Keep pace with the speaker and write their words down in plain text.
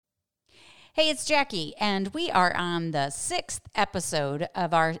Hey, it's Jackie, and we are on the 6th episode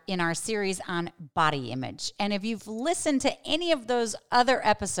of our series on body image. And if you've listened to any of those other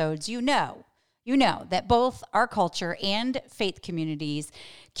episodes, you know that both our culture and faith communities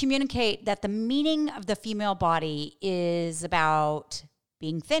communicate that the meaning of the female body is about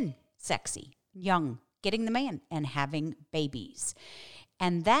being thin, sexy, young, getting the man, and having babies.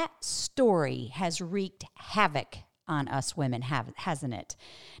 And that story has wreaked havoc on us women, hasn't it?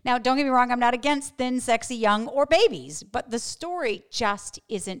 Now, don't get me wrong, I'm not against thin, sexy, young, or babies, but the story just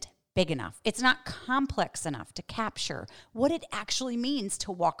isn't big enough. It's not complex enough to capture what it actually means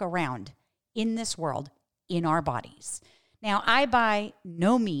to walk around in this world, in our bodies. Now, I by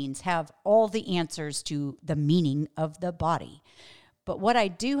no means have all the answers to the meaning of the body, but what I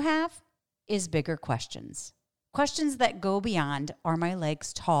do have is bigger questions. Questions that go beyond, are my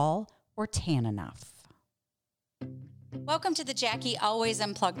legs tall or tan enough? Welcome to the Jackie Always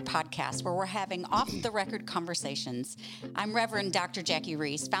Unplugged podcast, where we're having off-the-record conversations. I'm Reverend Dr. Jackie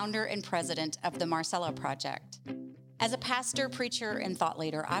Reese, founder and president of the Marcella Project. As a pastor, preacher, and thought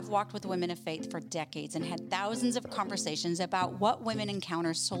leader, I've walked with women of faith for decades and had thousands of conversations about what women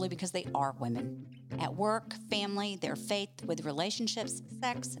encounter solely because they are women. At work, family, their faith, with relationships,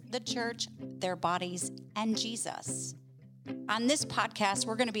 sex, the church, their bodies, and Jesus. On this podcast,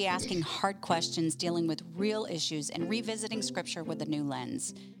 we're going to be asking hard questions, dealing with real issues, and revisiting scripture with a new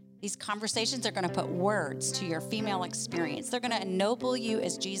lens. These conversations are going to put words to your female experience. They're going to ennoble you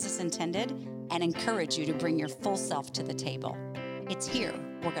as Jesus intended and encourage you to bring your full self to the table. It's here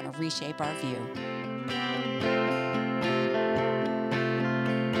we're going to reshape our view.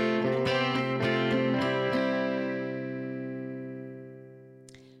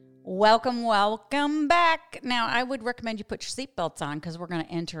 Welcome back. Now, I would recommend you put your seatbelts on because we're going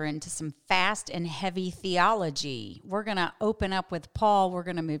to enter into some fast and heavy theology. We're going to open up with Paul, we're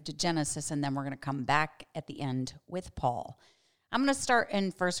going to move to Genesis, and then we're going to come back at the end with Paul. I'm going to start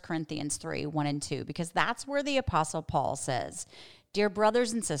in 1 Corinthians 3, 1 and 2, because that's where the Apostle Paul says, "Dear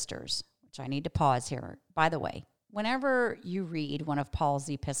brothers and sisters," which I need to pause here. By the way, whenever you read one of Paul's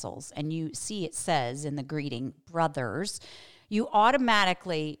epistles and you see it says in the greeting, brothers, you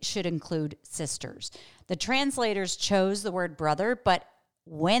automatically should include sisters. The translators chose the word brother, but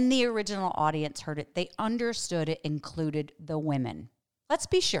when the original audience heard it, they understood it included the women. Let's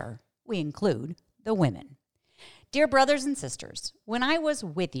be sure we include the women. Dear brothers and sisters, when I was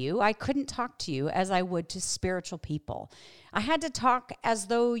with you, I couldn't talk to you as I would to spiritual people. I had to talk as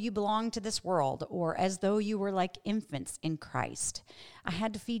though you belonged to this world or as though you were like infants in Christ. I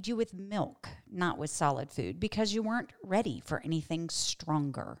had to feed you with milk, not with solid food, because you weren't ready for anything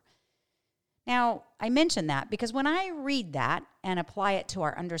stronger. Now, I mention that because when I read that and apply it to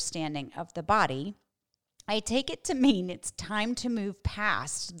our understanding of the body, I take it to mean it's time to move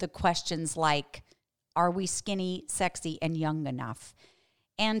past the questions like, are we skinny, sexy, and young enough?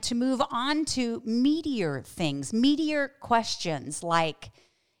 And to move on to meatier things, meatier questions like,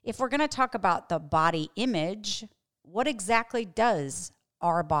 if we're going to talk about the body image, what exactly does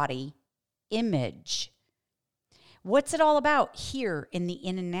our body image? What's it all about here in the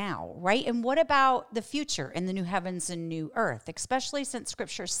in and now, right? And what about the future in the new heavens and new earth, especially since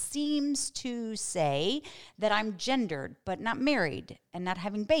scripture seems to say that I'm gendered, but not married and not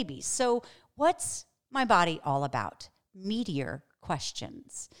having babies. So what's my body all about? Meatier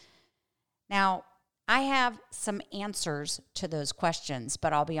questions. Now, I have some answers to those questions,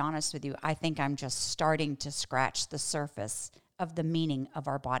 but I'll be honest with you, I think I'm just starting to scratch the surface of the meaning of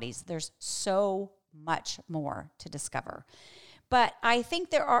our bodies. There's so much more to discover. But I think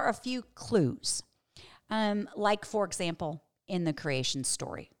there are a few clues. Like, for example, in the creation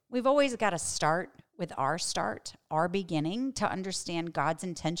story. We've always got to start with our beginning, to understand God's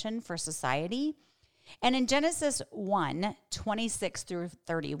intention for society. And in Genesis 1, 26 through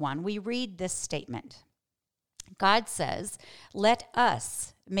 31, we read this statement. God says, "Let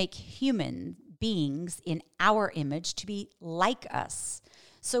us make human beings in our image to be like us."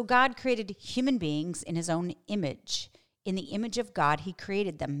 So God created human beings in his own image. In the image of God, he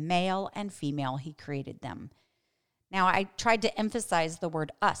created them. Male and female, he created them. Now, I tried to emphasize the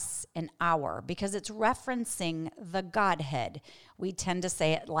word us and our because it's referencing the Godhead. We tend to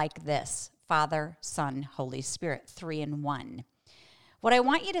say it like this: Father, Son, Holy Spirit, 3 in 1. What I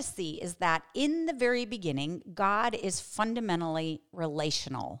want you to see is that in the very beginning, God is fundamentally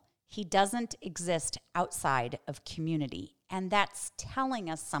relational. He doesn't exist outside of community. And that's telling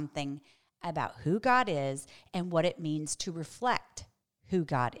us something about who God is and what it means to reflect who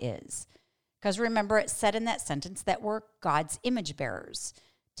God is. Because remember, it said in that sentence that we're God's image bearers.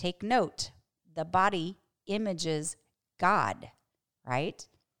 Take note, the body images God, right?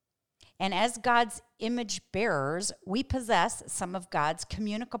 And as God's image bearers, we possess some of God's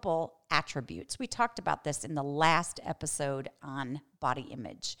communicable attributes. We talked about this in the last episode on body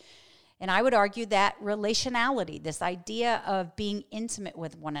image. And I would argue that relationality, this idea of being intimate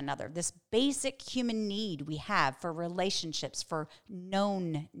with one another, this basic human need we have for relationships, for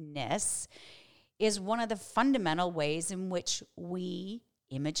knownness, is one of the fundamental ways in which we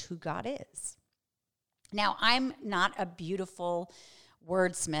image who God is. Now, I'm not a beautiful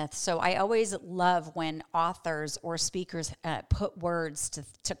wordsmith, so I always love when authors or speakers put words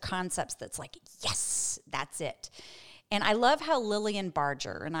to concepts that's like, yes, that's it. And I love how Lillian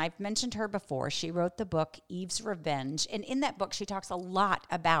Barger, and I've mentioned her before, she wrote the book Eve's Revenge, and in that book she talks a lot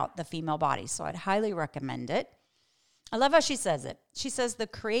about the female body, so I'd highly recommend it. I love how she says it. She says, the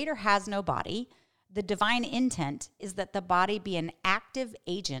Creator has no body. The divine intent is that the body be an active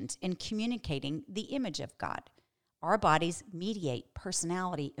agent in communicating the image of God. Our bodies mediate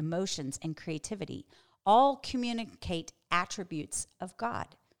personality, emotions, and creativity. All communicate attributes of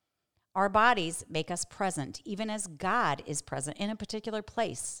God. Our bodies make us present, even as God is present in a particular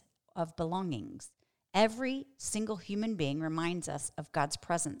place of belongings. Every single human being reminds us of God's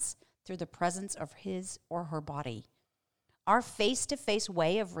presence through the presence of his or her body. Our face-to-face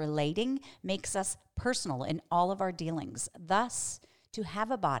way of relating makes us personal in all of our dealings. Thus, to have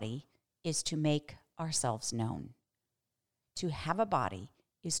a body is to make ourselves known. To have a body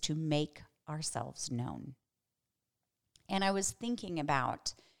is to make ourselves known. And I was thinking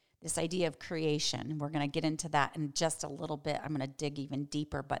about this idea of creation. We're going to get into that in just a little bit. I'm going to dig even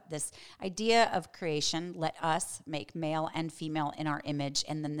deeper. But this idea of creation, let us make male and female in our image.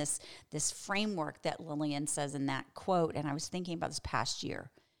 And then this framework that Lillian says in that quote. And I was thinking about this past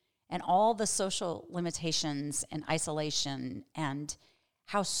year and all the social limitations and isolation and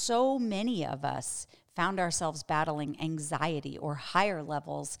how so many of us found ourselves battling anxiety or higher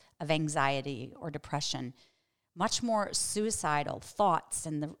levels of anxiety or depression. Much more suicidal thoughts,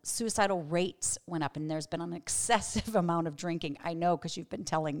 and the suicidal rates went up, and there's been an excessive amount of drinking. I know because you've been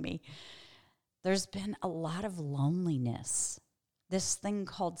telling me. There's been a lot of loneliness, this thing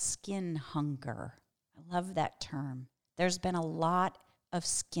called skin hunger. I love that term. There's been a lot of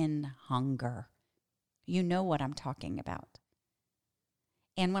skin hunger. You know what I'm talking about.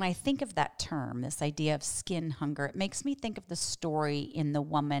 And when I think of that term, this idea of skin hunger, it makes me think of the story in the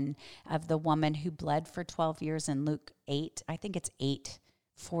woman who bled for 12 years in Luke 8. I think it's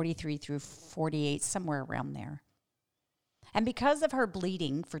 8:43 through 48, somewhere around there. And because of her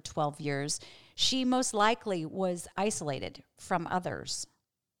bleeding for 12 years, she most likely was isolated from others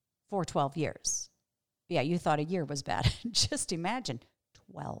for 12 years. Yeah, you thought a year was bad. Just imagine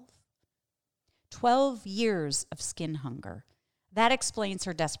 12. 12 years of skin hunger. That explains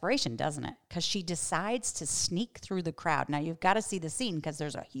her desperation, doesn't it? Because she decides to sneak through the crowd. Now, you've got to see the scene because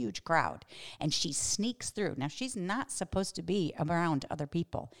there's a huge crowd. And she sneaks through. Now, she's not supposed to be around other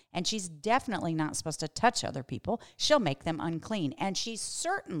people. And she's definitely not supposed to touch other people. She'll make them unclean. And she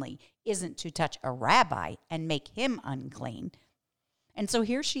certainly isn't to touch a rabbi and make him unclean. And so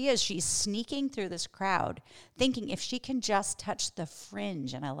here she is. She's sneaking through this crowd, thinking if she can just touch the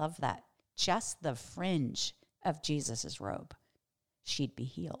fringe, and I love that, just the fringe of Jesus' robe, she'd be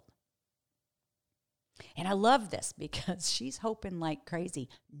healed. And I love this because she's hoping like crazy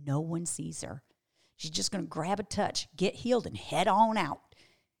no one sees her. She's just going to grab a touch, get healed, and head on out.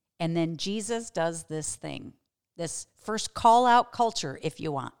 And then Jesus does this thing, this first call-out culture, if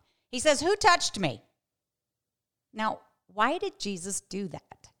you want. He says, "Who touched me?" Now, why did Jesus do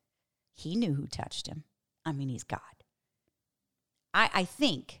that? He knew who touched him. I mean, he's God. I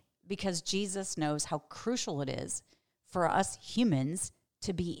think because Jesus knows how crucial it is for us humans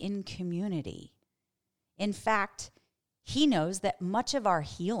to be in community. In fact, he knows that much of our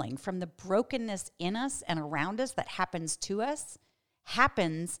healing from the brokenness in us and around us that happens to us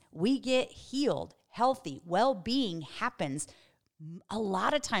we get healed, healthy, well-being happens a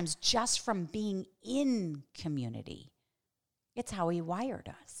lot of times just from being in community. It's how he wired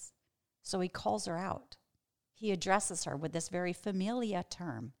us. So he calls her out. He addresses her with this very familiar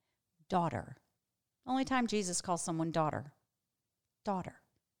term, daughter. Only time Jesus calls someone daughter. Daughter.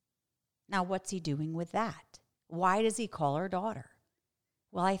 Now, what's he doing with that? Why does he call her daughter?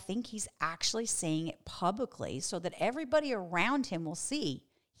 Well, I think he's actually saying it publicly so that everybody around him will see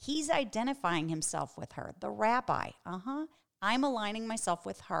he's identifying himself with her, the rabbi. I'm aligning myself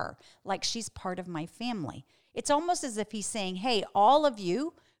with her like she's part of my family. It's almost as if he's saying, hey, all of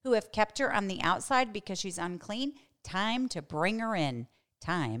you who have kept her on the outside because she's unclean, time to bring her in,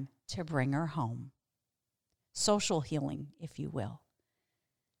 time to bring her home. Social healing, if you will.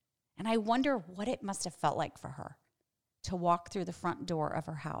 And I wonder what it must have felt like for her to walk through the front door of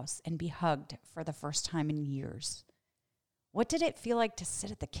her house and be hugged for the first time in years? What did it feel like to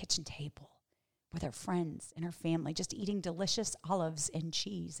sit at the kitchen table with her friends and her family, just eating delicious olives and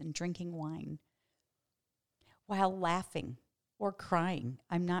cheese and drinking wine? While laughing or crying,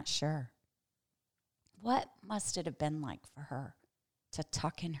 I'm not sure. What must it have been like for her to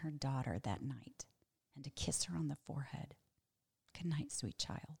tuck in her daughter that night and to kiss her on the forehead? Good night, sweet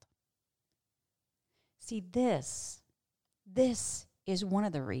child. See, this is one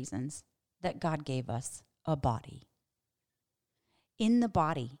of the reasons that God gave us a body. In the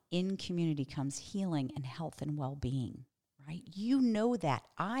body, in community comes healing and health and well-being, right? You know that.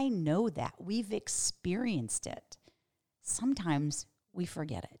 I know that. We've experienced it. Sometimes we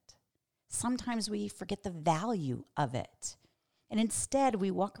forget it. Sometimes we forget the value of it. And instead,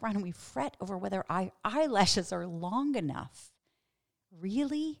 we walk around and we fret over whether our eyelashes are long enough.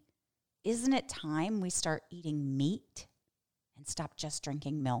 Really? Isn't it time we start eating meat and stop just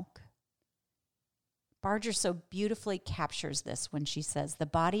drinking milk? Barger so beautifully captures this when she says, the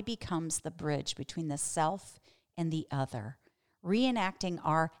body becomes the bridge between the self and the other, reenacting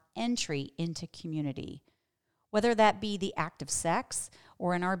our entry into community, whether that be the act of sex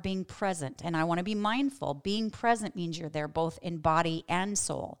or in our being present. And I want to be mindful, being present means you're there both in body and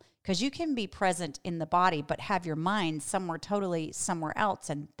soul, because you can be present in the body but have your mind somewhere else,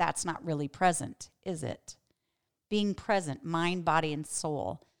 and that's not really present, is it? Being present, mind, body, and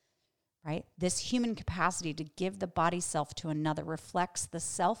soul. Right? This human capacity to give the body self to another reflects the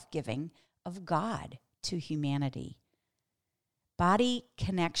self-giving of God to humanity. Body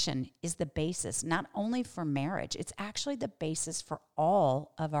connection is the basis not only for marriage, it's actually the basis for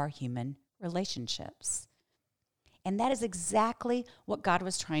all of our human relationships. And that is exactly what God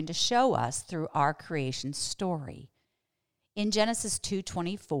was trying to show us through our creation story. In Genesis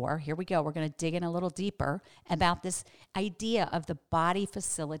 2:24, here we go, we're going to dig in a little deeper about this idea of the body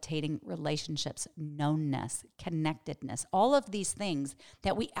facilitating relationships, knownness, connectedness, all of these things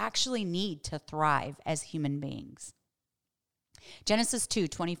that we actually need to thrive as human beings. Genesis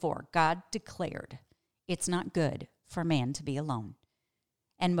 2:24, God declared, it's not good for man to be alone.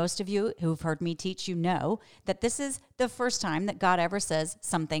 And most of you who've heard me teach, you know that this is the first time that God ever says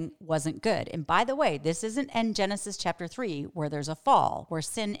something wasn't good. And by the way, this isn't in Genesis chapter 3 where there's a fall, where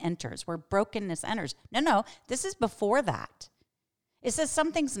sin enters, where brokenness enters. No, this is before that. It says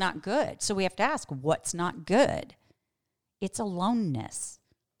something's not good. So we have to ask, what's not good? It's aloneness.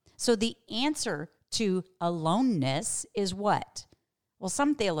 So the answer to aloneness is what? Well,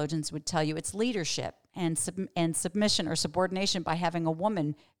 some theologians would tell you it's leadership and submission or subordination by having a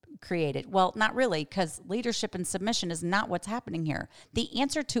woman created. Well, not really, because leadership and submission is not what's happening here. The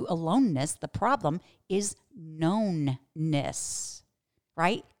answer to aloneness, the problem, is knownness,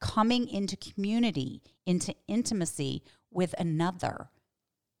 right? Coming into community, into intimacy with another.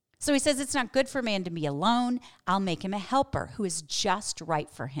 So he says it's not good for man to be alone. I'll make him a helper who is just right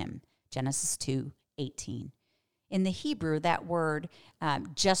for him. Genesis 2:18. In the Hebrew, that word,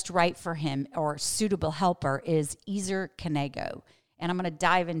 just right for him, or suitable helper, is ezer kenego. And I'm going to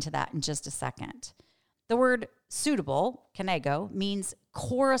dive into that in just a second. The word suitable, kenego, means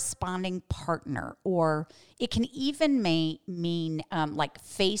corresponding partner, or it can even mean like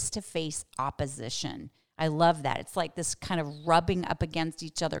face-to-face opposition. I love that. It's like this kind of rubbing up against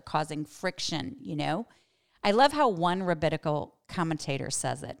each other, causing friction, you know? I love how one rabbinical commentator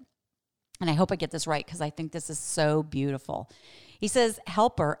says it. And I hope I get this right because I think this is so beautiful. He says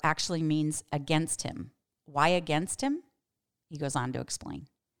helper actually means against him. Why against him? He goes on to explain.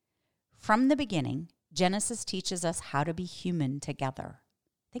 From the beginning, Genesis teaches us how to be human together.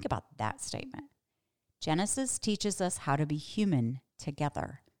 Think about that statement. Genesis teaches us how to be human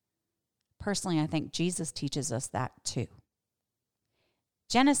together. Personally, I think Jesus teaches us that too.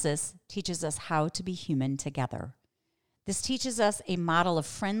 Genesis teaches us how to be human together. This teaches us a model of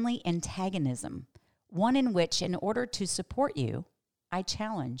friendly antagonism, one in which, in order to support you, I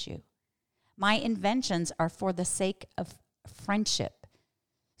challenge you. My inventions are for the sake of friendship,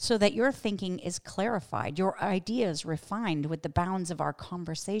 so that your thinking is clarified, your ideas refined with the bounds of our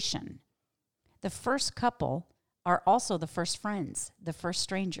conversation. The first couple are also the first friends, the first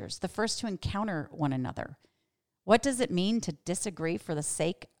strangers, the first to encounter one another. What does it mean to disagree for the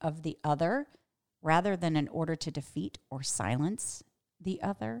sake of the other, rather than in order to defeat or silence the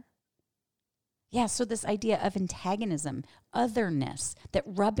other? Yeah, so this idea of antagonism, otherness, that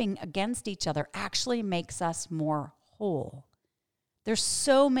rubbing against each other actually makes us more whole. There's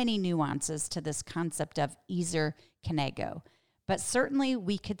so many nuances to this concept of ezer kenego, But certainly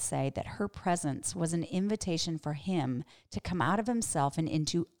we could say that her presence was an invitation for him to come out of himself and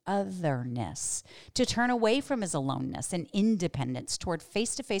into otherness, to turn away from his aloneness and independence toward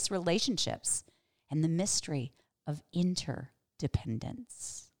face-to-face relationships and the mystery of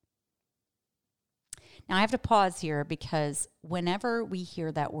interdependence. Now, I have to pause here because whenever we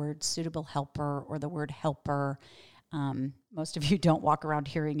hear that word suitable helper or the word helper, most of you don't walk around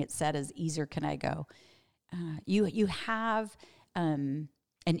hearing it said as Ezer Kenegdo. You have an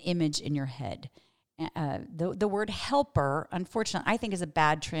image in your head. The word helper, unfortunately, I think is a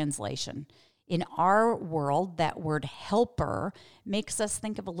bad translation. In our world, that word helper makes us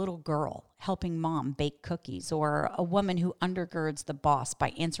think of a little girl helping mom bake cookies, or a woman who undergirds the boss by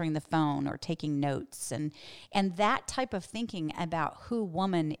answering the phone or taking notes. And that type of thinking about who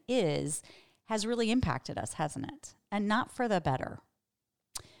woman is has really impacted us, hasn't it? And not for the better.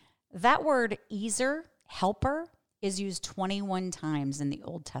 That word Ezer, helper, is used 21 times in the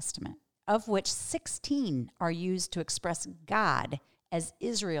Old Testament, of which 16 are used to express God as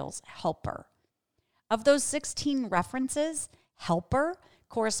Israel's helper. Of those 16 references, helper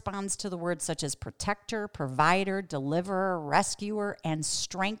corresponds to the words such as protector, provider, deliverer, rescuer, and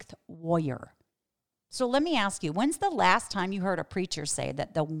strength warrior. So let me ask you, when's the last time you heard a preacher say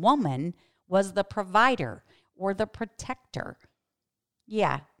that the woman was the provider or the protector?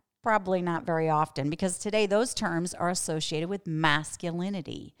 Yeah, probably not very often, because today those terms are associated with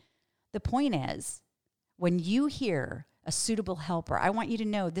masculinity. The point is, when you hear a suitable helper, I want you to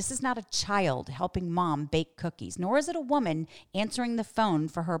know this is not a child helping mom bake cookies, nor is it a woman answering the phone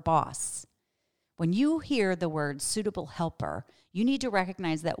for her boss. When you hear the word suitable helper, you need to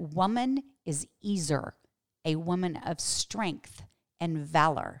recognize that woman is Ezer, a woman of strength and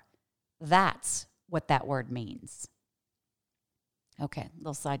valor. That's what that word means. Okay,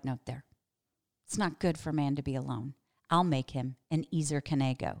 little side note there. It's not good for man to be alone. I'll make him an Ezer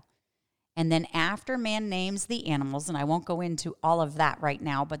Kenegdo. And then after man names the animals, and I won't go into all of that right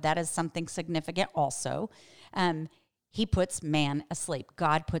now, but that is something significant also, he puts man asleep.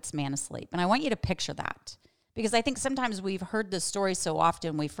 God puts man asleep. And I want you to picture that, because I think sometimes we've heard this story so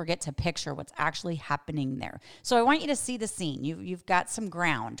often we forget to picture what's actually happening there. So I want you to see the scene. You've got some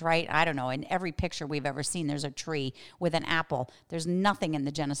ground, right? I don't know. In every picture we've ever seen, there's a tree with an apple. There's nothing in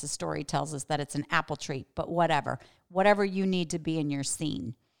the Genesis story tells us that it's an apple tree, but whatever you need to be in your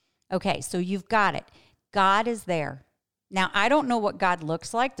scene. Okay, so you've got it. God is there. Now, I don't know what God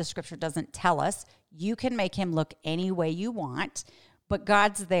looks like. The scripture doesn't tell us. You can make him look any way you want, but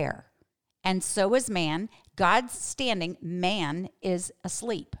God's there. And so is man. God's standing. Man is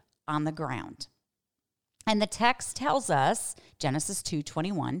asleep on the ground. And the text tells us, Genesis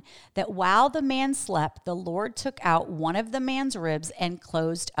 2:21, that while the man slept, the Lord took out one of the man's ribs and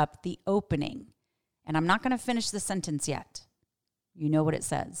closed up the opening. And I'm not going to finish the sentence yet. You know what it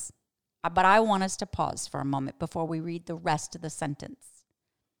says. But I want us to pause for a moment before we read the rest of the sentence.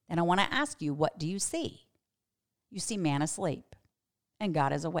 And I want to ask you, what do you see? You see man asleep, and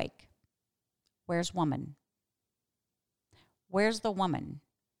God is awake. Where's woman? Where's the woman?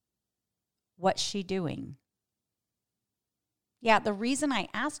 What's she doing? Yeah, the reason I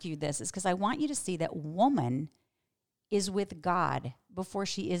ask you this is because I want you to see that woman is with God before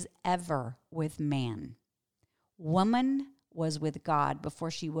she is ever with man. Woman was with God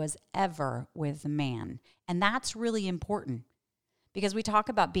before she was ever with man. And that's really important, because we talk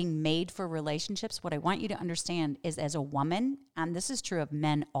about being made for relationships. What I want you to understand is, as a woman, and this is true of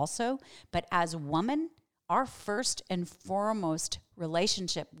men also, but as a woman, our first and foremost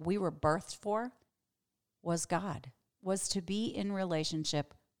relationship we were birthed for was God, was to be in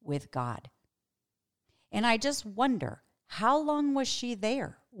relationship with God. And I just wonder, how long was she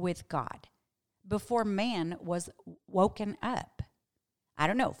there with God before man was woken up? I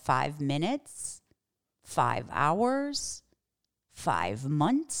don't know, 5 minutes, 5 hours, 5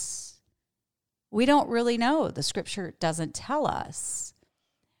 months? We don't really know. The scripture doesn't tell us.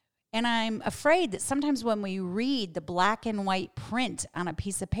 And I'm afraid that sometimes when we read the black and white print on a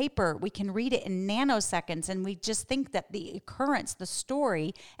piece of paper, we can read it in nanoseconds, and we just think that the occurrence, the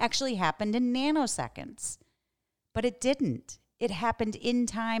story, actually happened in nanoseconds. But it didn't. It happened in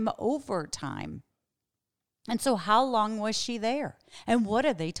time, over time. And so how long was she there? And what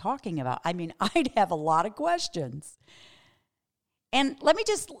are they talking about? I mean, I'd have a lot of questions. And let me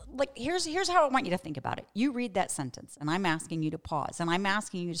just, here's how I want you to think about it. You read that sentence, and I'm asking you to pause, and I'm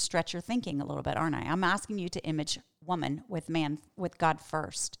asking you to stretch your thinking a little bit, aren't I? I'm asking you to image woman with man, with God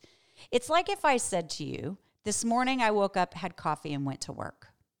first. It's like if I said to you, this morning I woke up, had coffee, and went to work.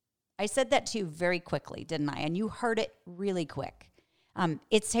 I said that to you very quickly, didn't I? And you heard it really quick.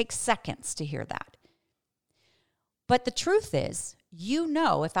 It takes seconds to hear that. But the truth is,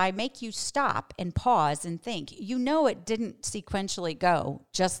 if I make you stop and pause and think, it didn't sequentially go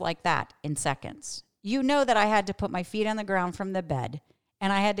just like that in seconds. That I had to put my feet on the ground from the bed,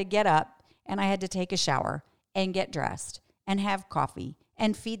 and I had to get up, and I had to take a shower and get dressed and have coffee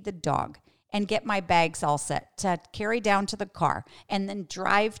and feed the dog and get my bags all set to carry down to the car and then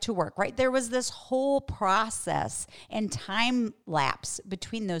drive to work, right? There was this whole process and time lapse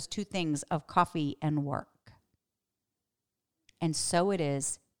between those two things of coffee and work. And so it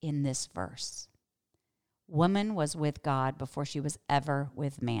is in this verse. Woman was with God before she was ever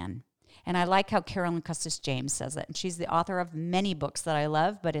with man. And I like how Carolyn Custis James says it. And she's the author of many books that I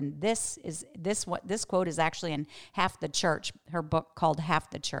love, but this quote is actually in Half the Church, her book called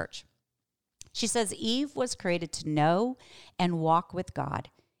Half the Church. She says, Eve was created to know and walk with God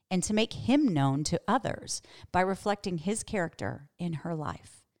and to make him known to others by reflecting his character in her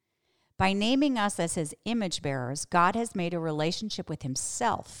life. By naming us as his image bearers, God has made a relationship with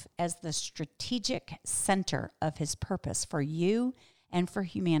himself as the strategic center of his purpose for you and for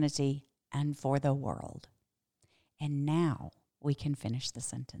humanity and for the world. And now we can finish the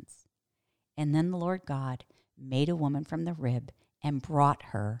sentence. And then the Lord God made a woman from the rib and brought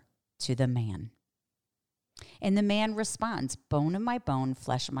her to the man. And the man responds, bone of my bone,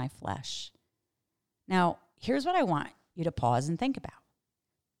 flesh of my flesh. Now, here's what I want you to pause and think about.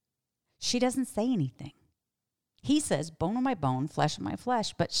 She doesn't say anything. He says, bone of my bone, flesh of my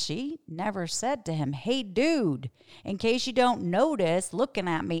flesh. But she never said to him, hey, dude, in case you don't notice, looking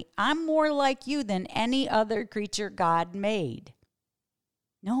at me, I'm more like you than any other creature God made.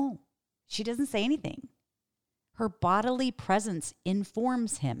 No, she doesn't say anything. Her bodily presence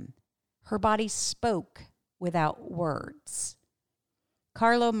informs him. Her body spoke without words.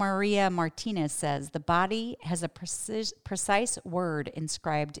 Carlo Maria Martinez says, the body has a precise word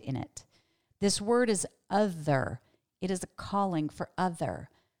inscribed in it. This word is other. It is a calling for other.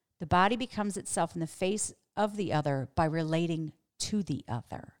 The body becomes itself in the face of the other by relating to the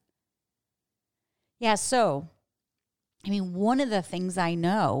other. Yeah, so, one of the things I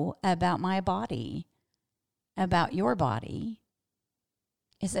know about my body, about your body,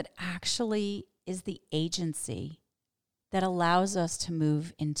 is it actually is the agency that allows us to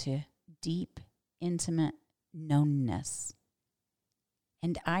move into deep, intimate knownness.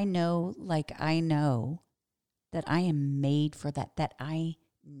 And I know that I am made for that I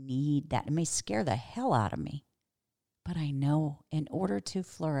need that. It may scare the hell out of me, but I know in order to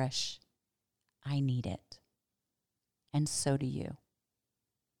flourish, I need it. And so do you.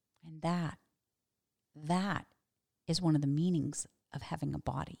 And that is one of the meanings of having a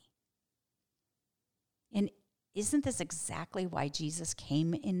body. And isn't this exactly why Jesus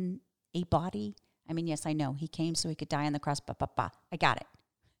came in a body? Yes, I know. He came so he could die on the cross. I got it.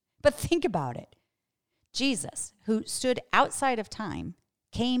 But think about it. Jesus, who stood outside of time,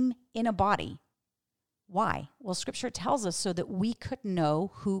 came in a body. Why? Well, Scripture tells us so that we could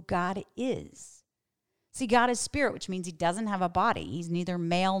know who God is. See, God is spirit, which means he doesn't have a body. He's neither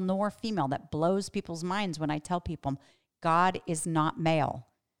male nor female. That blows people's minds when I tell people God is not male.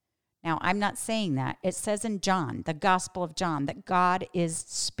 Now, I'm not saying that. It says in John, the Gospel of John, that God is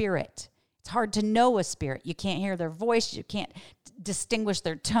spirit. It's hard to know a spirit. You can't hear their voice. You can't distinguish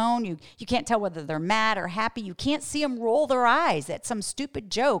their tone. You can't tell whether they're mad or happy. You can't see them roll their eyes at some stupid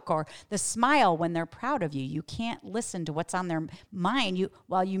joke or the smile when they're proud of you. You can't listen to what's on their mind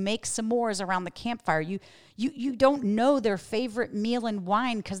while you make s'mores around the campfire. You don't know their favorite meal and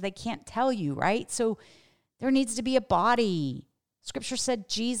wine because they can't tell you, right? So there needs to be a body. Scripture said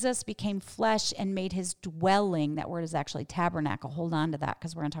Jesus became flesh and made his dwelling. That word is actually tabernacle. Hold on to that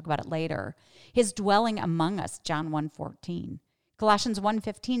because we're going to talk about it later. His dwelling among us, John 1:14. Colossians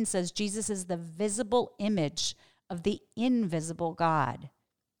 1:15 says Jesus is the visible image of the invisible God.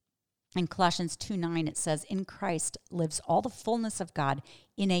 In Colossians 2:9 it says, in Christ lives all the fullness of God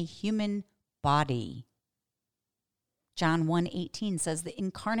in a human body. John 1:18 says the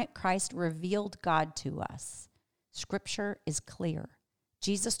incarnate Christ revealed God to us. Scripture is clear.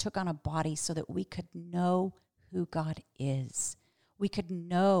 Jesus took on a body so that we could know who God is. We could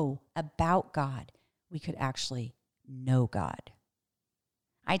know about God. We could actually know God.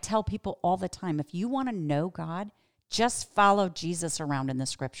 I tell people all the time, if you want to know God, just follow Jesus around in the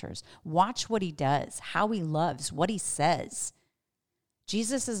Scriptures. Watch what he does, how he loves, what he says.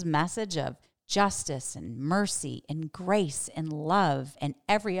 Jesus' message of justice and mercy and grace and love and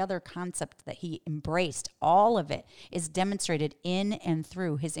every other concept that he embraced, all of it is demonstrated in and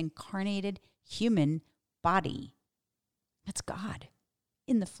through his incarnated human body. That's God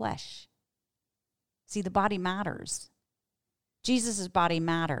in the flesh. See, the body matters. Jesus' body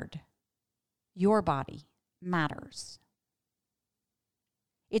mattered. Your body matters.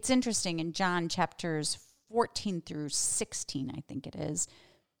 It's interesting in John chapters 14 through 16, I think it is,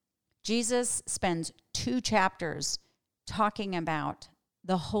 Jesus spends 2 chapters talking about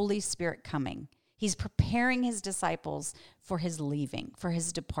the Holy Spirit coming. He's preparing his disciples for his leaving, for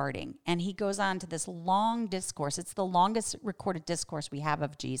his departing. And he goes on to this long discourse. It's the longest recorded discourse we have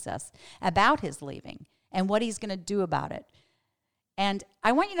of Jesus about his leaving and what he's going to do about it. And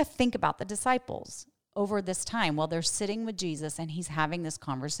I want you to think about the disciples over this time while they're sitting with Jesus and he's having this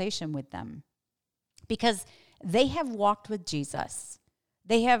conversation with them. Because they have walked with Jesus.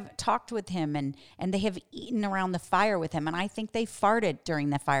 They have talked with him and they have eaten around the fire with him. And I think they farted during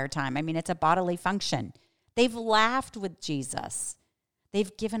the fire time. I mean, it's a bodily function. They've laughed with Jesus.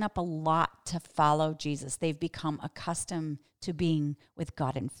 They've given up a lot to follow Jesus. They've become accustomed to being with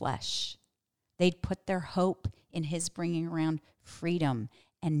God in flesh. They'd put their hope in his bringing around freedom.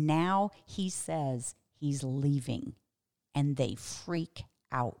 And now he says he's leaving. And they freak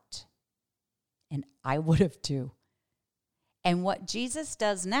out. And I would have too. And what Jesus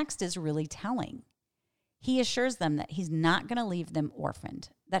does next is really telling. He assures them that he's not going to leave them orphaned,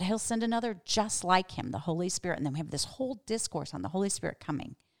 that he'll send another just like him, the Holy Spirit. And then we have this whole discourse on the Holy Spirit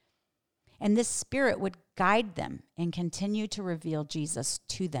coming. And this Spirit would guide them and continue to reveal Jesus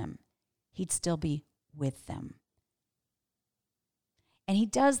to them. He'd still be with them. And he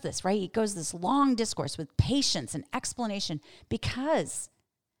does this, right? He goes this long discourse with patience and explanation because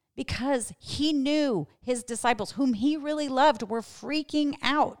he knew his disciples, whom he really loved, were freaking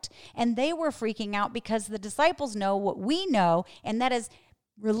out. And they were freaking out because the disciples know what we know, and that is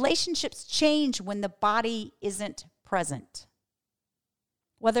relationships change when the body isn't present.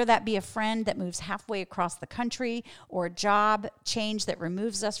 Whether that be a friend that moves halfway across the country or a job change that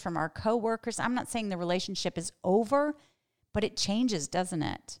removes us from our coworkers. I'm not saying the relationship is over, but it changes, doesn't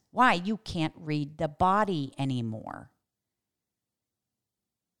it? Why? You can't read the body anymore.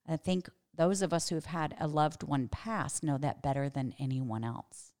 I think those of us who have had a loved one pass know that better than anyone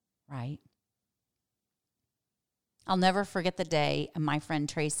else, right? I'll never forget the day my friend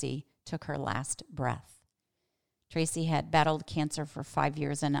Tracy took her last breath. Tracy had battled cancer for 5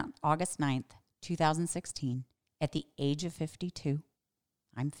 years, and on August 9th, 2016, at the age of 52,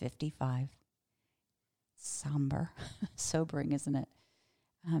 I'm 55. Somber, sobering, isn't it?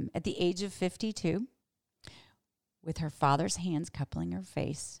 At the age of 52, with her father's hands coupling her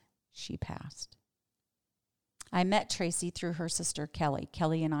face, she passed. I met Tracy through her sister, Kelly.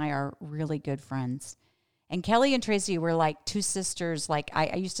 Kelly and I are really good friends. And Kelly and Tracy were like 2 sisters. Like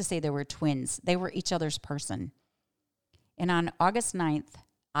I used to say they were twins. They were each other's person. And on August 9th,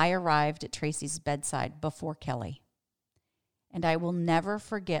 I arrived at Tracy's bedside before Kelly. And I will never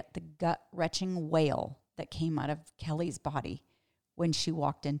forget the gut-wrenching wail that came out of Kelly's body when she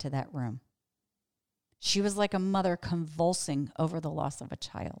walked into that room. She was like a mother convulsing over the loss of a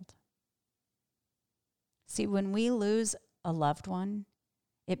child. See, when we lose a loved one,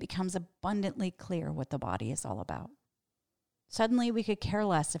 it becomes abundantly clear what the body is all about. Suddenly, we could care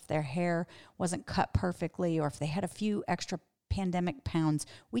less if their hair wasn't cut perfectly or if they had a few extra pandemic pounds.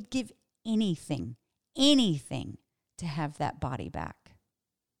 We'd give anything to have that body back.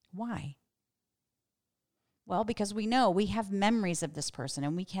 Why? Well, because we know we have memories of this person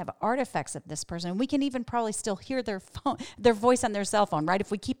and we have artifacts of this person. And we can even probably still hear their voice on their cell phone, right?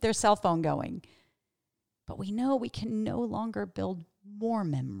 If we keep their cell phone going. But we know we can no longer build more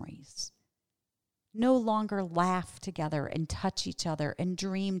memories. No longer laugh together and touch each other and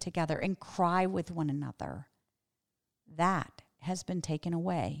dream together and cry with one another. That has been taken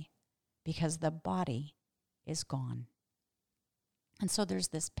away because the body is gone. And so there's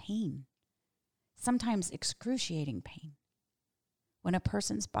this pain. Sometimes excruciating pain, when a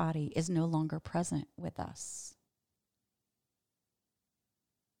person's body is no longer present with us.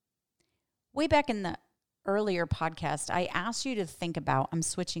 Way back in the earlier podcast, I asked you to think about, I'm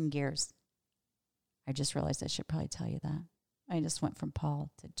switching gears. I just realized I should probably tell you that. I just went from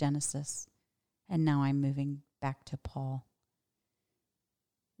Paul to Genesis, and now I'm moving back to Paul.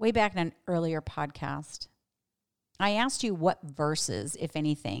 Way back in an earlier podcast, I asked you what verses, if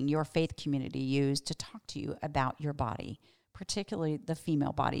anything, your faith community used to talk to you about your body, particularly the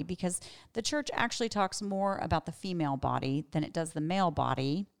female body, because the church actually talks more about the female body than it does the male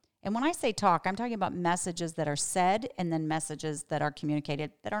body. And when I say talk, I'm talking about messages that are said and then messages that are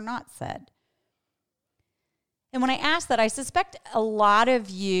communicated that are not said. And when I asked that, I suspect a lot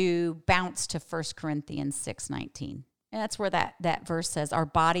of you bounced to 1 Corinthians 6:19. And that's where that verse says, our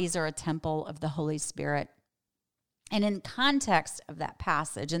bodies are a temple of the Holy Spirit. And in context of that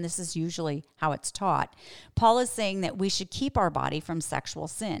passage, and this is usually how it's taught, Paul is saying that we should keep our body from sexual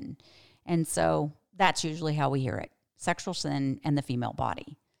sin. And so That's usually how we hear it. Sexual sin and the female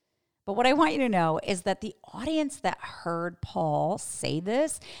body. But what I want you to know is that the audience that heard Paul say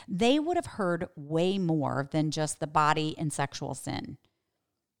this, they would have heard way more than just the body and sexual sin.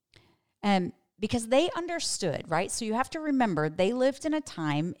 Because they understood, right? So you have to remember, they lived in a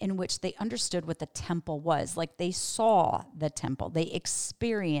time in which they understood what the temple was. Like they saw the temple, they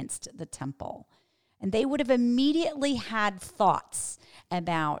experienced the temple. And they would have immediately had thoughts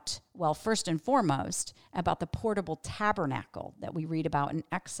about, well, first and foremost, about the portable tabernacle that we read about in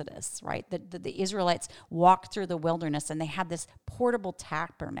Exodus, right? The Israelites walked through the wilderness and they had this portable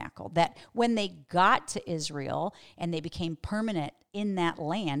tabernacle that when they got to Israel and they became permanent in that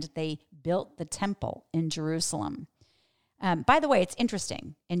land, they built the temple in Jerusalem. By the way, it's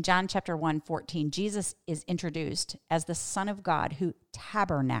interesting. In John chapter 1:14, Jesus is introduced as the Son of God who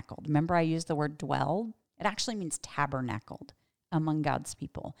tabernacled. Remember, I used the word dwelled? It actually means tabernacled among God's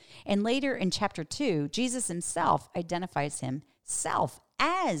people. And later in chapter 2, Jesus himself identifies himself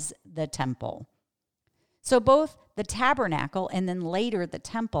as the temple. So both the tabernacle and then later the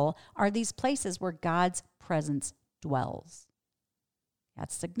temple are these places where God's presence dwells.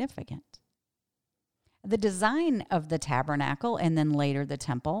 That's significant. The design of the tabernacle and then later the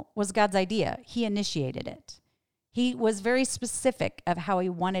temple was God's idea. He initiated it. He was very specific of how he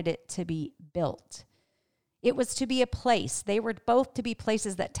wanted it to be built. It was to be a place. They were both to be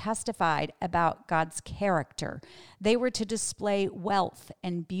places that testified about God's character. They were to display wealth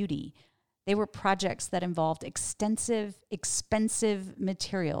and beauty. They were projects that involved extensive, expensive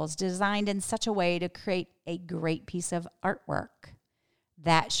materials designed in such a way to create a great piece of artwork.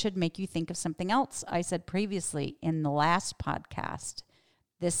 That should make you think of something else I said previously in the last podcast.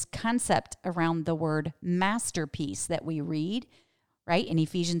 This concept around the word masterpiece that we read, right? In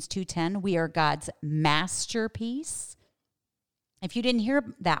Ephesians 2:10, we are God's masterpiece. If you didn't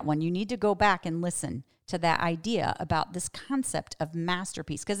hear that one, you need to go back and listen to that idea about this concept of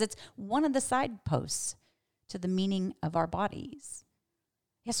masterpiece, because it's one of the sideposts to the meaning of our bodies.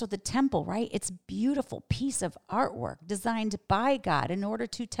 Yeah, so the temple, right? It's a beautiful piece of artwork designed by God in order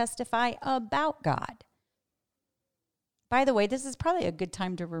to testify about God. By the way, this is probably a good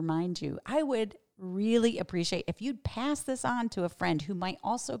time to remind you, I would really appreciate if you'd pass this on to a friend who might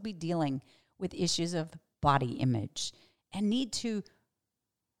also be dealing with issues of body image and need to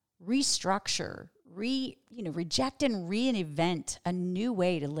restructure, reject and reinvent a new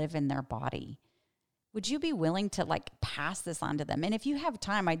way to live in their body. Would you be willing to pass this on to them? And if you have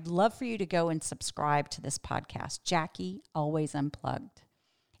time, I'd love for you to go and subscribe to this podcast, Jackie Always Unplugged.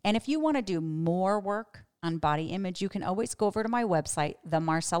 And if you want to do more work on body image, you can always go over to my website,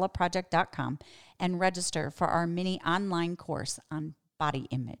 themarcellaproject.com, and register for our mini online course on body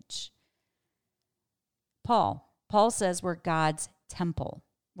image. Paul says we're God's temple.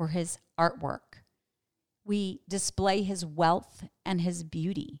 We're his artwork. We display his wealth and his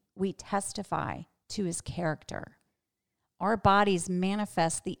beauty. We testify to his character. Our bodies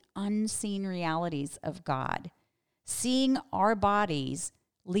manifest the unseen realities of God. Seeing our bodies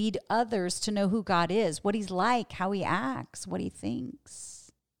lead others to know who God is, what he's like, how he acts, what he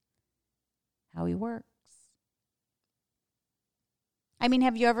thinks, how he works. I mean,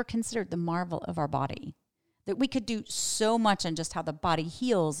 have you ever considered the marvel of our body? That we could do so much on just how the body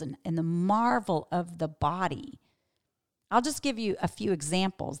heals and the marvel of the body. I'll just give you a few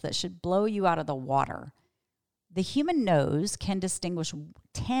examples that should blow you out of the water. The human nose can distinguish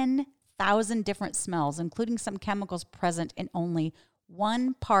 10,000 different smells, including some chemicals present in only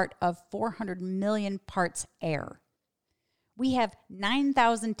 1 part of 400 million parts air. We have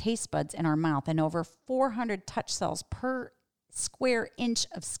 9,000 taste buds in our mouth and over 400 touch cells per square inch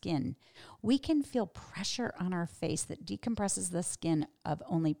of skin. We can feel pressure on our face that decompresses the skin of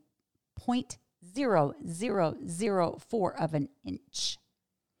only 0.0004 of an inch.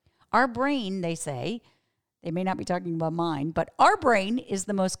 Our brain, they say, they may not be talking about mine, but our brain is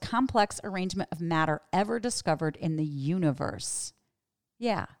the most complex arrangement of matter ever discovered in the universe.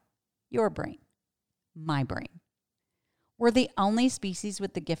 Yeah, your brain, my brain. We're the only species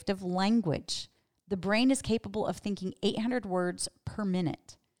with the gift of language. The brain is capable of thinking 800 words per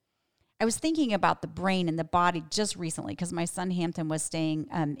minute. I was thinking about the brain and the body just recently because my son Hampton was staying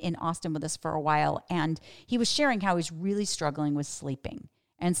in Austin with us for a while, and he was sharing how he's really struggling with sleeping.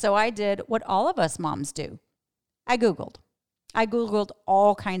 And so I did what all of us moms do. I Googled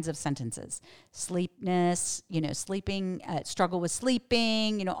all kinds of sentences. Sleepness, sleeping, struggle with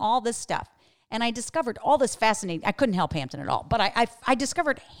sleeping, all this stuff. And I discovered all this fascinating, I couldn't help Hampton at all, but I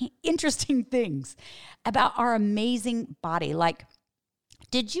discovered interesting things about our amazing body. Like,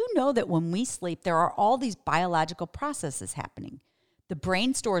 did you know that when we sleep, there are all these biological processes happening? The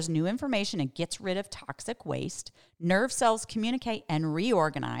brain stores new information and gets rid of toxic waste. Nerve cells communicate and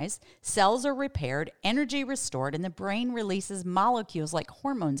reorganize. Cells are repaired, energy restored, and the brain releases molecules like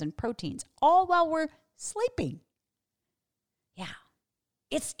hormones and proteins, all while we're sleeping. Yeah.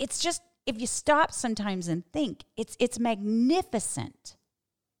 It's just, if you stop sometimes and think, it's magnificent.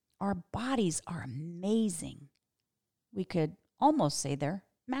 Our bodies are amazing. We could almost say they're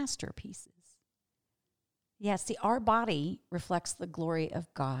masterpieces. Yeah, see, our body reflects the glory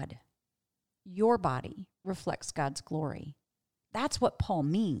of God. Your body reflects God's glory. That's what Paul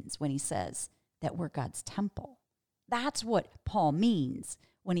means when he says that we're God's temple. That's what Paul means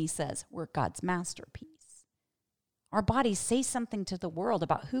when he says we're God's masterpiece. Our bodies say something to the world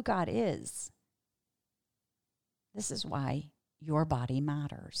about who God is. This is why your body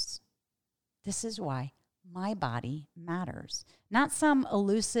matters. This is why my body matters. Not some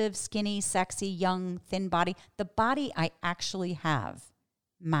elusive, skinny, sexy, young, thin body. The body I actually have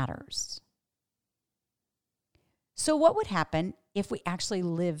matters. So what would happen if we actually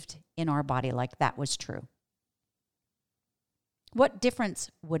lived in our body like that was true? What difference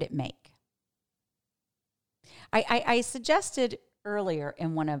would it make? I suggested earlier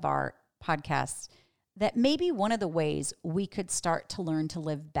in one of our podcasts that maybe one of the ways we could start to learn to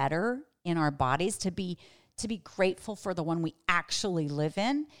live better in our bodies, to be grateful for the one we actually live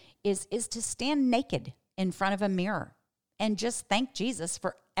in, is to stand naked in front of a mirror and just thank Jesus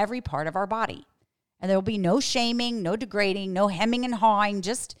for every part of our body. And there will be no shaming, no degrading, no hemming and hawing,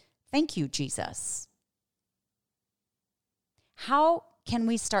 just thank you, Jesus. How can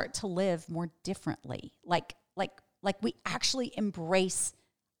we start to live more differently? Like we actually embrace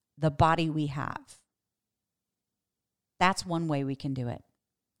the body we have. That's one way we can do it.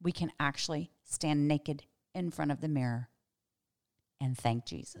 We can actually stand naked in front of the mirror and thank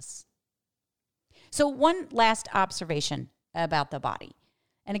Jesus. So one last observation about the body.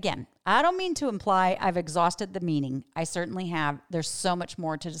 And again, I don't mean to imply I've exhausted the meaning. I certainly have. There's so much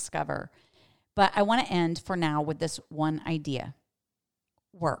more to discover. But I want to end for now with this one idea.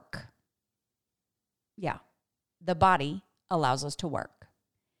 Work. Yeah, the body allows us to work.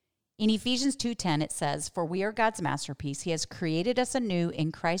 In Ephesians 2:10, it says, "For we are God's masterpiece. He has created us anew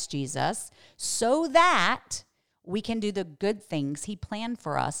in Christ Jesus so that we can do the good things he planned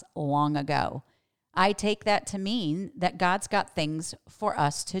for us long ago." I take that to mean that God's got things for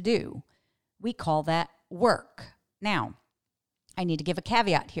us to do. We call that work. Now, I need to give a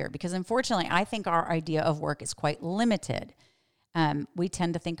caveat here because unfortunately, I think our idea of work is quite limited. We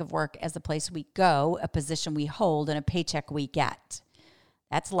tend to think of work as a place we go, a position we hold, and a paycheck we get.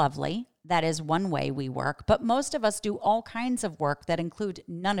 That's lovely. That is one way we work. But most of us do all kinds of work that include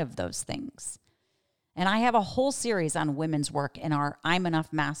none of those things. And I have a whole series on women's work in our I'm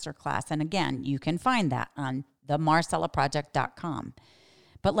Enough Masterclass. And again, you can find that on themarcellaproject.com.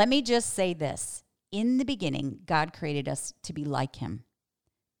 But let me just say this. In the beginning, God created us to be like him,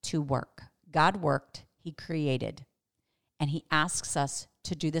 to work. God worked, he created. And he asks us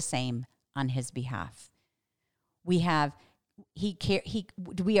to do the same on his behalf. We are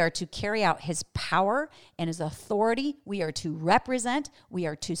to carry out his power and his authority. We are to represent. We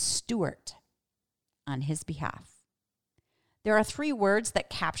are to steward on his behalf. There are three words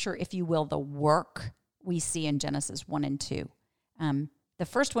that capture, if you will, the work we see in Genesis 1 and 2. The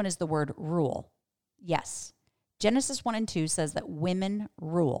first one is the word rule. Yes, Genesis 1 and 2 says that women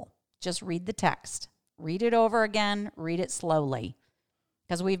rule. Just read the text. Read it over again. Read it slowly.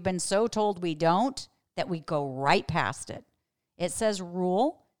 Because we've been so told we don't that we go right past it. It says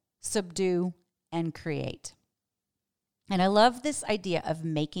rule, subdue, and create. And I love this idea of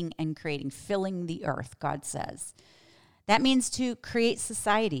making and creating, filling the earth, God says. That means to create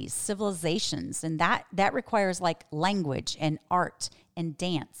societies, civilizations, and that requires like language and art and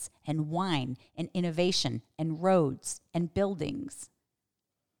dance and wine and innovation and roads and buildings.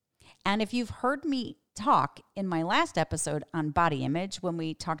 And if you've heard me talk in my last episode on body image, when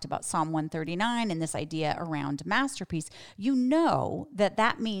we talked about Psalm 139 and this idea around masterpiece, you know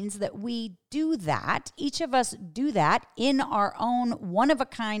that means that we do that. Each of us do that in our own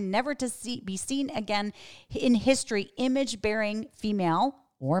one-of-a-kind, never to be seen again in history, image-bearing female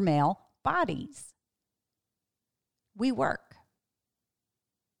or male bodies. We work.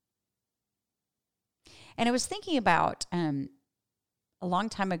 And I was thinking about a long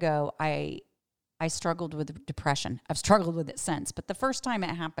time ago, I struggled with depression. I've struggled with it since. But the first time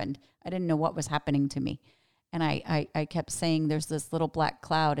it happened, I didn't know what was happening to me. And I kept saying there's this little black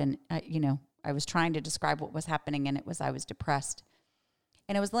cloud. And, I was trying to describe what was happening. And I was depressed.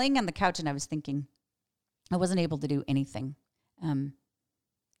 And I was laying on the couch and I was thinking, I wasn't able to do anything. And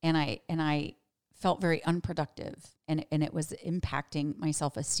I felt very unproductive, and it was impacting my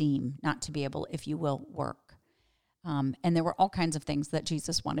self-esteem not to be able, if you will, work. And there were all kinds of things that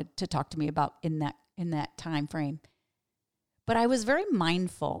Jesus wanted to talk to me about in that time frame. But I was very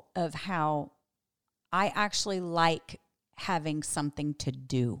mindful of how I actually like having something to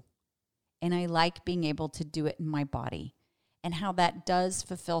do, and I like being able to do it in my body, and how that does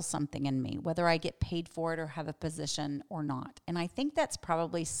fulfill something in me, whether I get paid for it or have a position or not. And I think that's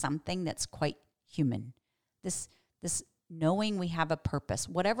probably something that's quite human. This knowing we have a purpose,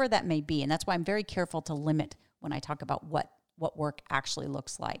 whatever that may be. And that's why I'm very careful to limit when I talk about what work actually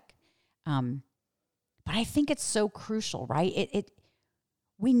looks like. But I think it's so crucial, right?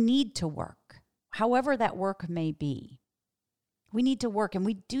 We need to work, however that work may be. We need to work, and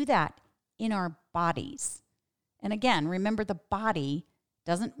we do that in our bodies. And again, remember, the body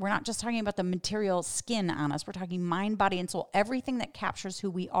we're not just talking about the material skin on us. We're talking mind, body, and soul, everything that captures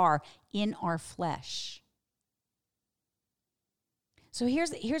who we are in our flesh. So here's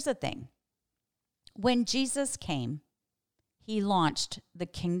the thing. When Jesus came, he launched the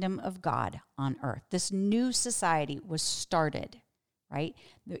kingdom of God on earth. This new society was started, right?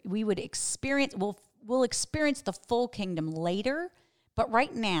 We would experience, we'll experience the full kingdom later, but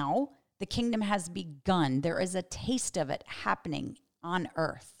right now, the kingdom has begun. There is a taste of it happening on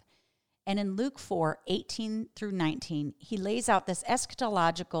earth. And in Luke 4:18 through 19, he lays out this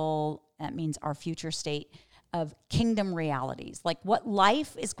eschatological, that means our future state, of kingdom realities, like what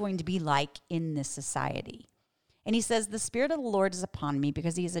life is going to be like in this society. And he says, "The Spirit of the Lord is upon me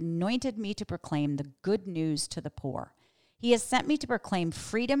because he has anointed me to proclaim the good news to the poor. He has sent me to proclaim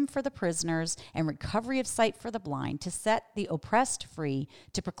freedom for the prisoners and recovery of sight for the blind, to set the oppressed free,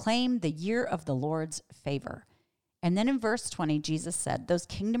 to proclaim the year of the Lord's favor." And then in verse 20, Jesus said, those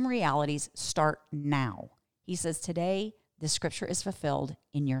kingdom realities start now. He says, "Today, this scripture is fulfilled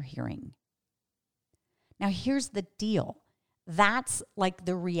in your hearing." Now, here's the deal. That's like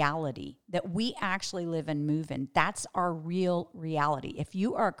the reality that we actually live and move in. That's our real reality. If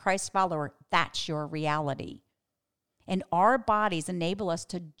you are a Christ follower, that's your reality. And our bodies enable us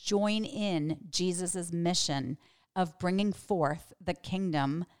to join in Jesus' mission of bringing forth the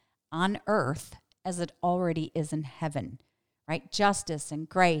kingdom on earth as it already is in heaven, right? Justice and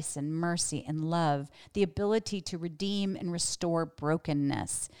grace and mercy and love, the ability to redeem and restore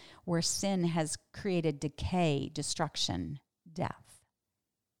brokenness where sin has created decay, destruction, death.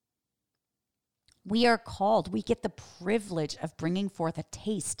 We are called, we get the privilege of bringing forth a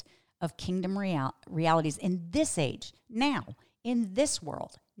taste of kingdom realities in this age, now, in this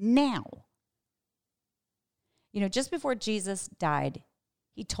world, now. You know, just before Jesus died,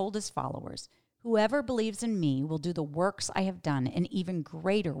 he told his followers, "Whoever believes in me will do the works I have done and even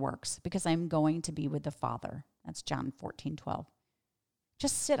greater works because I am going to be with the Father." That's John 14:12.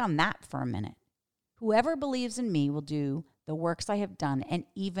 Just sit on that for a minute. Whoever believes in me will do the works I have done and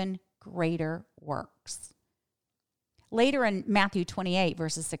even greater works. Later in Matthew 28,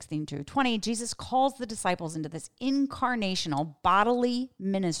 verses 16 through 20, Jesus calls the disciples into this incarnational bodily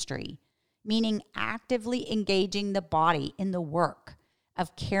ministry, meaning actively engaging the body in the work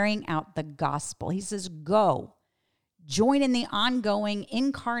of carrying out the gospel. He says, "Go, join in the ongoing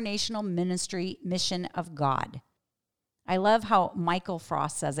incarnational ministry mission of God." I love how Michael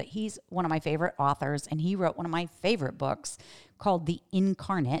Frost says it. He's one of my favorite authors, and he wrote one of my favorite books called The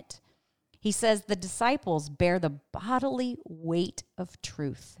Incarnate. He says the disciples bear the bodily weight of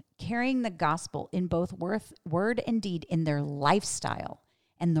truth, carrying the gospel in both word and deed in their lifestyle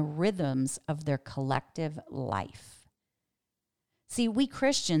and the rhythms of their collective life. See, we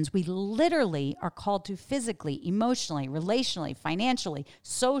Christians, we literally are called to physically, emotionally, relationally, financially,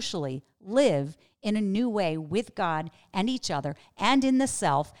 socially live in a new way with God and each other and in the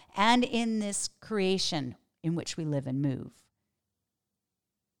self and in this creation in which we live and move.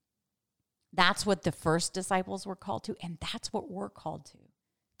 That's what the first disciples were called to, and that's what we're called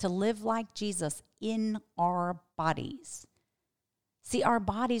to live like Jesus in our bodies. See, our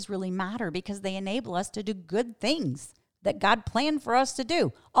bodies really matter because they enable us to do good things that God planned for us to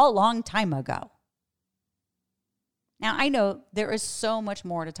do a long time ago. Now, I know there is so much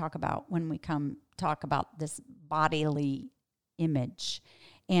more to talk about when we come talk about this bodily image.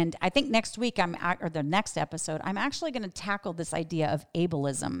 And I think next week, or the next episode, I'm actually going to tackle this idea of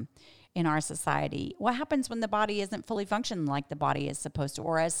ableism in our society. What happens when the body isn't fully functioning like the body is supposed to,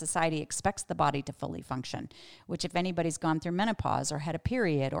 or as society expects the body to fully function? Which, if anybody's gone through menopause or had a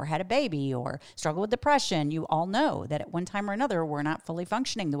period or had a baby or struggled with depression, you all know that at one time or another, we're not fully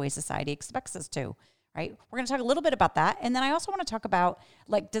functioning the way society expects us to, right? We're going to talk a little bit about that. And then I also want to talk about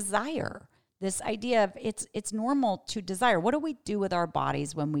like desire. This idea of it's normal to desire. What do we do with our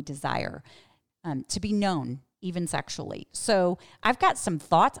bodies when we desire? to be known, even sexually. So I've got some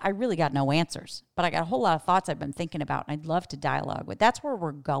thoughts. I really got no answers, but I got a whole lot of thoughts I've been thinking about, and I'd love to dialogue with. That's where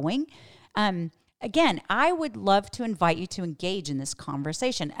we're going. Again, I would love to invite you to engage in this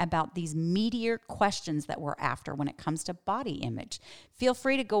conversation about these meatier questions that we're after when it comes to body image. Feel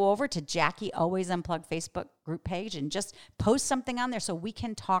free to go over to Jackie Always Unplugged Facebook group page and just post something on there so we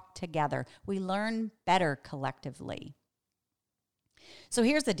can talk together. We learn better collectively. So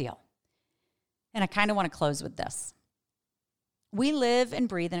here's the deal, and I kind of want to close with this. We live and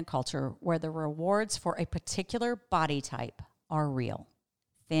breathe in a culture where the rewards for a particular body type are real.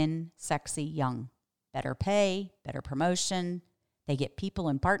 Thin, sexy, young. Better pay, better promotion. They get people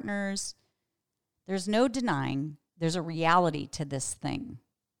and partners. There's no denying there's a reality to this thing.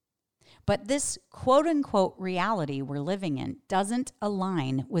 But this quote-unquote reality we're living in doesn't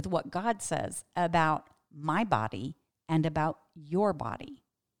align with what God says about my body and about your body.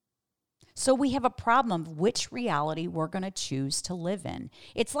 So we have a problem of which reality we're going to choose to live in.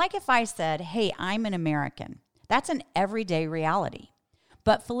 It's like if I said, hey, I'm an American. That's an everyday reality.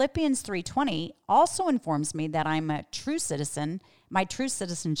 But Philippians 3:20 also informs me that I'm a true citizen. My true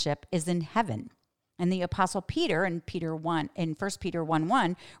citizenship is in heaven. And the Apostle Peter in 1 Peter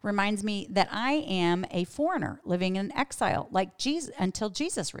 1:1 reminds me that I am a foreigner living in exile, like Jesus, until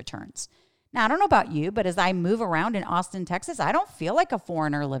Jesus returns. Now, I don't know about you, but as I move around in Austin, Texas, I don't feel like a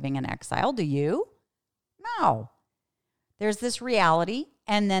foreigner living in exile. Do you? No. There's this reality,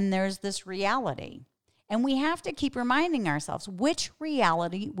 and then there's this reality. And we have to keep reminding ourselves, which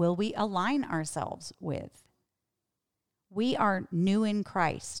reality will we align ourselves with? We are new in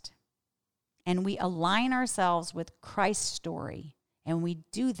Christ, and we align ourselves with Christ's story, and we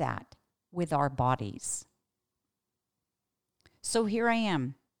do that with our bodies. So here I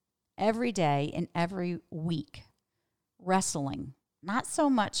am, every day and every week, wrestling, not so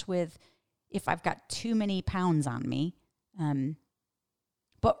much with if I've got too many pounds on me,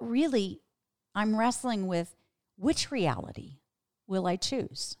 but really I'm wrestling with which reality will I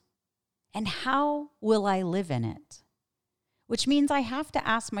choose and how will I live in it? Which means I have to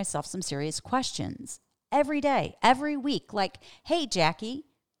ask myself some serious questions every day, every week. Like, hey, Jackie,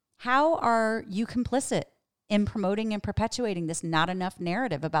 how are you complicit in promoting and perpetuating this not enough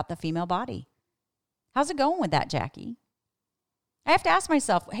narrative about the female body? How's it going with that, Jackie? I have to ask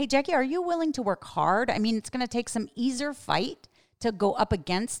myself, hey, Jackie, are you willing to work hard? I mean, it's going to take some easier fight to go up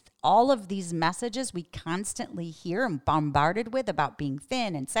against all of these messages we constantly hear and bombarded with about being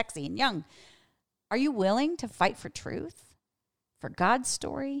thin and sexy and young. Are you willing to fight for truth, for God's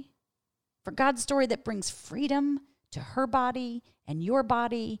story that brings freedom to her body and your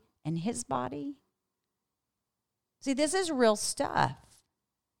body and his body? See, this is real stuff.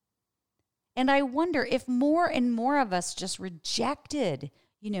 And I wonder if more and more of us just rejected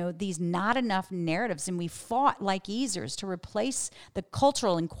these not enough narratives, and we fought like easers to replace the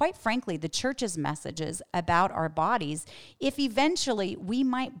cultural and, quite frankly, the church's messages about our bodies, if eventually we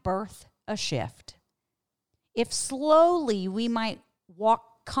might birth a shift. If slowly we might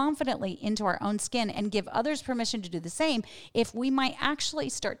walk confidently into our own skin and give others permission to do the same, if we might actually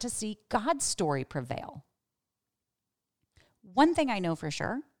start to see God's story prevail. One thing I know for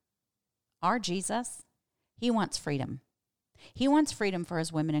sure, our Jesus, he wants freedom. He wants freedom for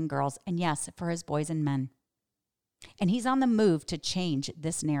his women and girls, and yes, for his boys and men. And he's on the move to change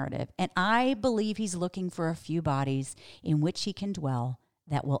this narrative. And I believe he's looking for a few bodies in which he can dwell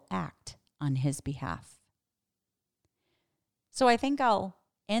that will act on his behalf. So I think I'll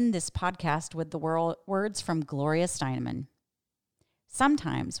end this podcast with the words from Gloria Steinemann.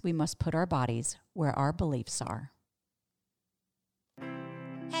 Sometimes we must put our bodies where our beliefs are.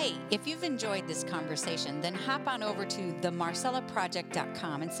 Hey, if you've enjoyed this conversation, then hop on over to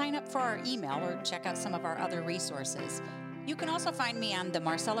themarcellaproject.com and sign up for our email or check out some of our other resources. You can also find me on the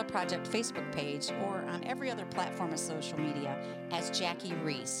Marcella Project Facebook page or on every other platform of social media as Jackie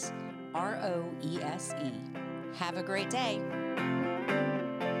Reese, Roese. Have a great day.